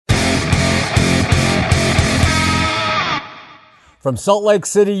From Salt Lake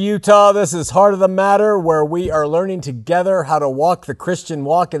City, Utah, this is Heart of the Matter, where we are learning together how to walk the Christian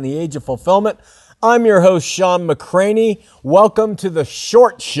walk in the age of fulfillment. I'm your host, Sean McCraney. Welcome to the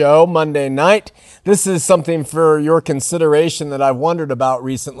short show Monday night. This is something for your consideration that I've wondered about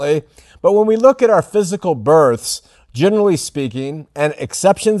recently. But when we look at our physical births, generally speaking, and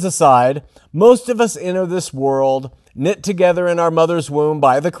exceptions aside, most of us enter this world knit together in our mother's womb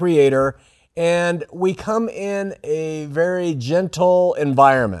by the Creator, and we come in a very gentle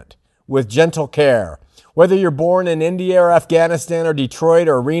environment with gentle care. Whether you're born in India or Afghanistan or Detroit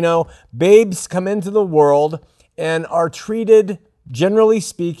or Reno, babes come into the world and are treated, generally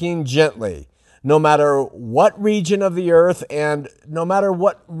speaking, gently, no matter what region of the earth and no matter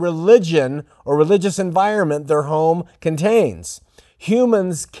what religion or religious environment their home contains.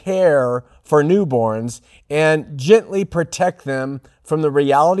 Humans care for newborns and gently protect them from the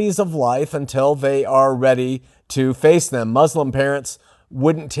realities of life until they are ready to face them. Muslim parents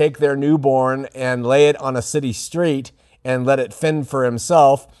wouldn't take their newborn and lay it on a city street and let it fend for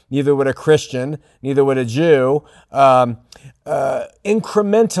himself. Neither would a Christian, neither would a Jew.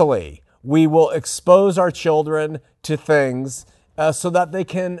 Incrementally, we will expose our children to things so that they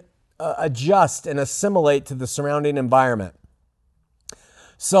can adjust and assimilate to the surrounding environment.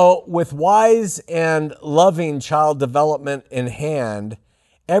 So with wise and loving child development in hand,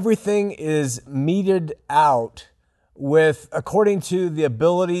 everything is meted out with according to the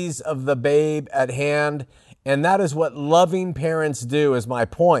abilities of the babe at hand, and that is what loving parents do, is my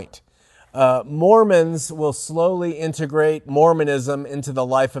point. Mormons will slowly integrate Mormonism into the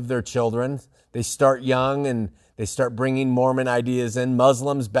life of their children. They start young and they start bringing Mormon ideas in.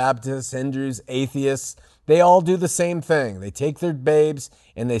 Muslims, Baptists, Hindus, atheists, they all do the same thing. They take their babes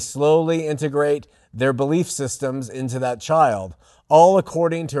and they slowly integrate their belief systems into that child, all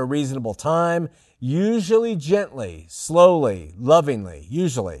according to a reasonable time, usually gently, slowly, lovingly,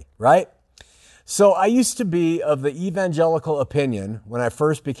 usually, right? So I used to be of the evangelical opinion when I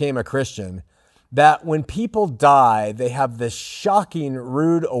first became a Christian that when people die, they have this shocking,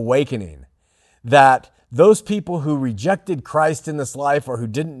 rude awakening that those people who rejected Christ in this life or who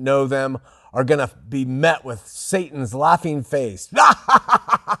didn't know them are going to be met with Satan's laughing face.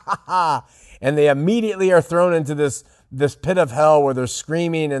 And they immediately are thrown into this pit of hell where they're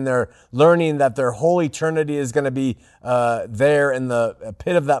screaming and they're learning that their whole eternity is going to be there in the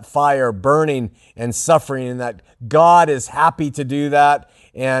pit of that fire, burning and suffering, and that God is happy to do that,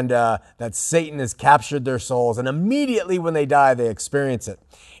 and that Satan has captured their souls. And immediately when they die, they experience it.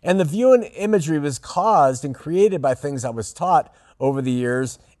 And the view and imagery was caused and created by things I was taught over the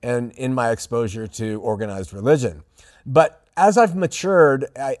years and in my exposure to organized religion. But as I've matured,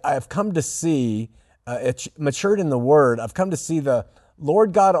 I've come to see, matured in the Word, I've come to see the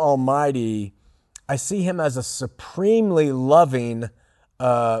Lord God Almighty. I see Him as a supremely loving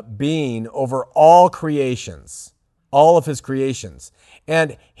being over all creations, all of His creations.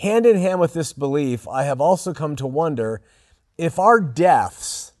 And hand in hand with this belief, I have also come to wonder if our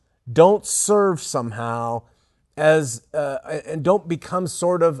deaths don't serve somehow as and don't become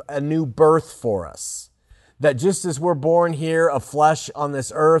sort of a new birth for us. That just as we're born here of flesh on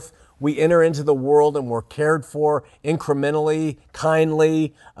this earth, we enter into the world and we're cared for incrementally,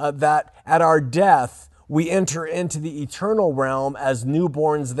 kindly, that at our death, we enter into the eternal realm as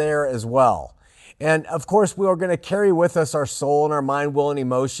newborns there as well. And of course, we are going to carry with us our soul and our mind, will, and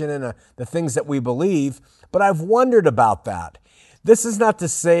emotion and the things that we believe. But I've wondered about that. This is not to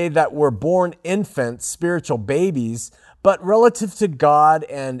say that we're born infants, spiritual babies, but relative to God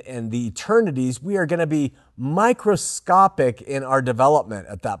and the eternities, we are going to be microscopic in our development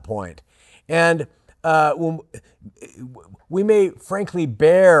at that point. And we may frankly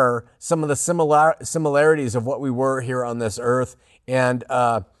bear some of the similarities of what we were here on this earth, and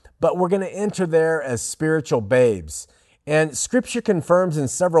but we're going to enter there as spiritual babes. And Scripture confirms in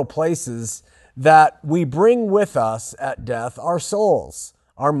several places that we bring with us at death our souls,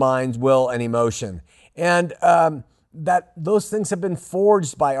 our minds, will, and emotion. And that those things have been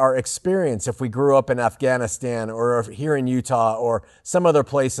forged by our experience if we grew up in Afghanistan or here in Utah or some other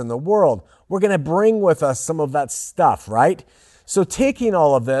place in the world. We're going to bring with us some of that stuff, right? So taking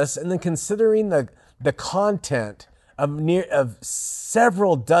all of this and then considering the content of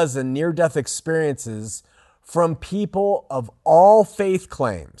several dozen near-death experiences from people of all faith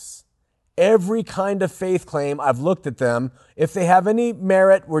claims, every kind of faith claim, I've looked at them. If they have any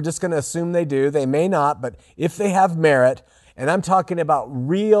merit, we're just going to assume they do. They may not, but if they have merit, and I'm talking about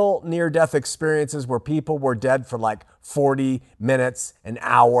real near-death experiences where people were dead for like 40 minutes, an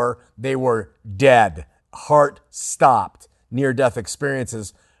hour, they were dead, heart stopped, near-death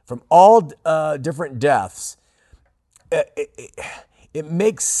experiences from all different deaths. it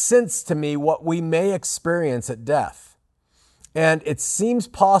makes sense to me what we may experience at death. And it seems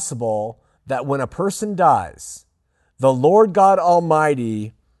possible that when a person dies, the Lord God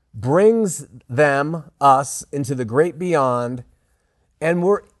Almighty brings us, into the great beyond, and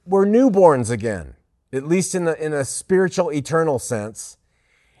we're newborns again, at least in a spiritual, eternal sense,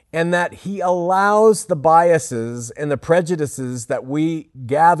 and that He allows the biases and the prejudices that we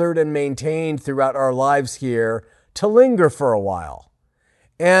gathered and maintained throughout our lives here to linger for a while.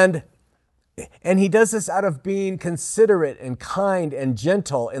 And He does this out of being considerate and kind and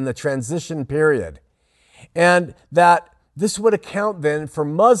gentle in the transition period. And that this would account then for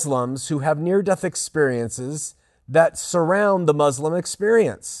Muslims who have near-death experiences that surround the Muslim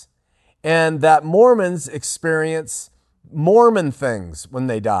experience, and that Mormons experience Mormon things when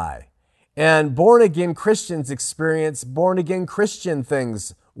they die, and born-again Christians experience born-again Christian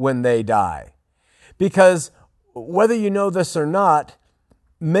things when they die. Because whether you know this or not,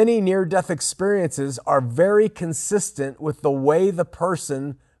 many near-death experiences are very consistent with the way the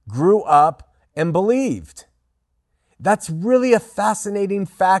person grew up and believed. That's really a fascinating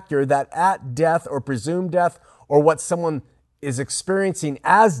factor, that at death or presumed death, or what someone is experiencing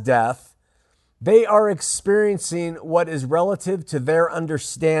as death, they are experiencing what is relative to their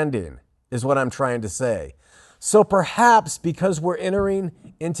understanding, is what I'm trying to say. So perhaps because we're entering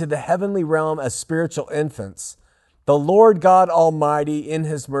into the heavenly realm as spiritual infants, the Lord God Almighty, in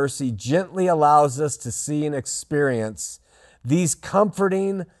His mercy, gently allows us to see and experience these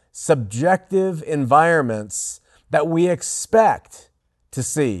comforting, subjective environments that we expect to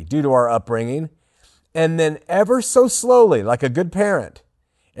see due to our upbringing. And then ever so slowly, like a good parent,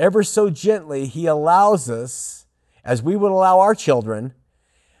 ever so gently, He allows us, as we would allow our children,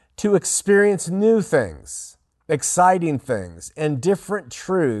 to experience new things, exciting things, and different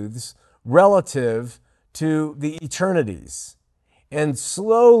truths relative to the eternities. And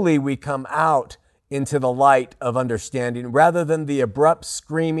slowly we come out into the light of understanding rather than the abrupt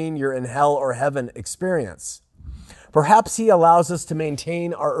screaming, "You're in hell or heaven" experience. Perhaps He allows us to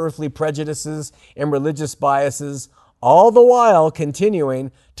maintain our earthly prejudices and religious biases, all the while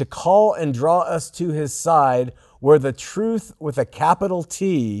continuing to call and draw us to His side, where the truth with a capital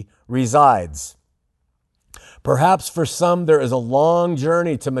T resides. Perhaps for some there is a long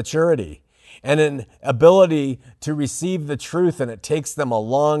journey to maturity and an ability to receive the truth, and it takes them a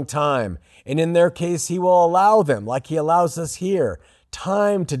long time. And in their case, He will allow them, like He allows us here,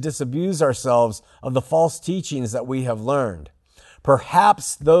 time to disabuse ourselves of the false teachings that we have learned.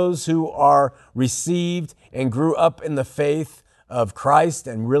 Perhaps those who are received and grew up in the faith of Christ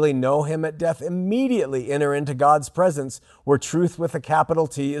and really know Him at death immediately enter into God's presence, where truth with a capital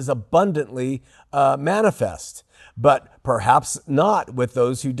T is abundantly manifest, but perhaps not with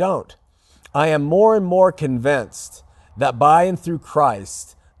those who don't. I am more and more convinced that by and through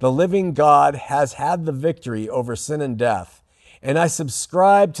Christ, the living God has had the victory over sin and death. And I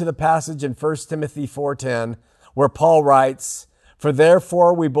subscribe to the passage in 1 Timothy 4:10, where Paul writes, "For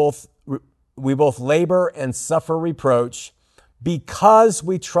therefore we both labor and suffer reproach, because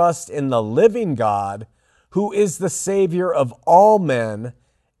we trust in the living God, who is the Savior of all men,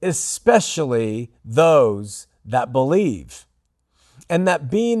 especially those that believe." And that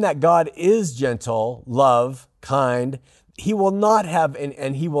being that God is gentle, love, kind, He will not have,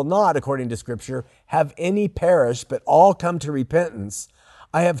 and He will not, according to Scripture, have any perish, but all come to repentance.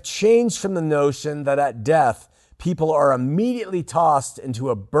 I have changed from the notion that at death, people are immediately tossed into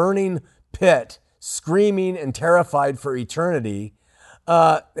a burning pit, screaming and terrified for eternity,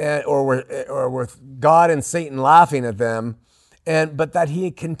 or with God and Satan laughing at them, but that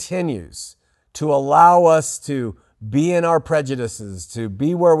He continues to allow us to be in our prejudices, to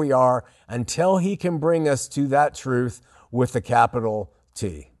be where we are, until He can bring us to that truth with a capital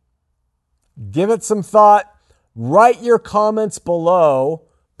T. Give it some thought. Write your comments below.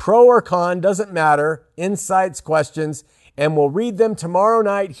 Pro or con, doesn't matter. Insights, questions, and we'll read them tomorrow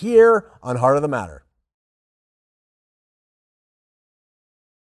night here on Heart of the Matter.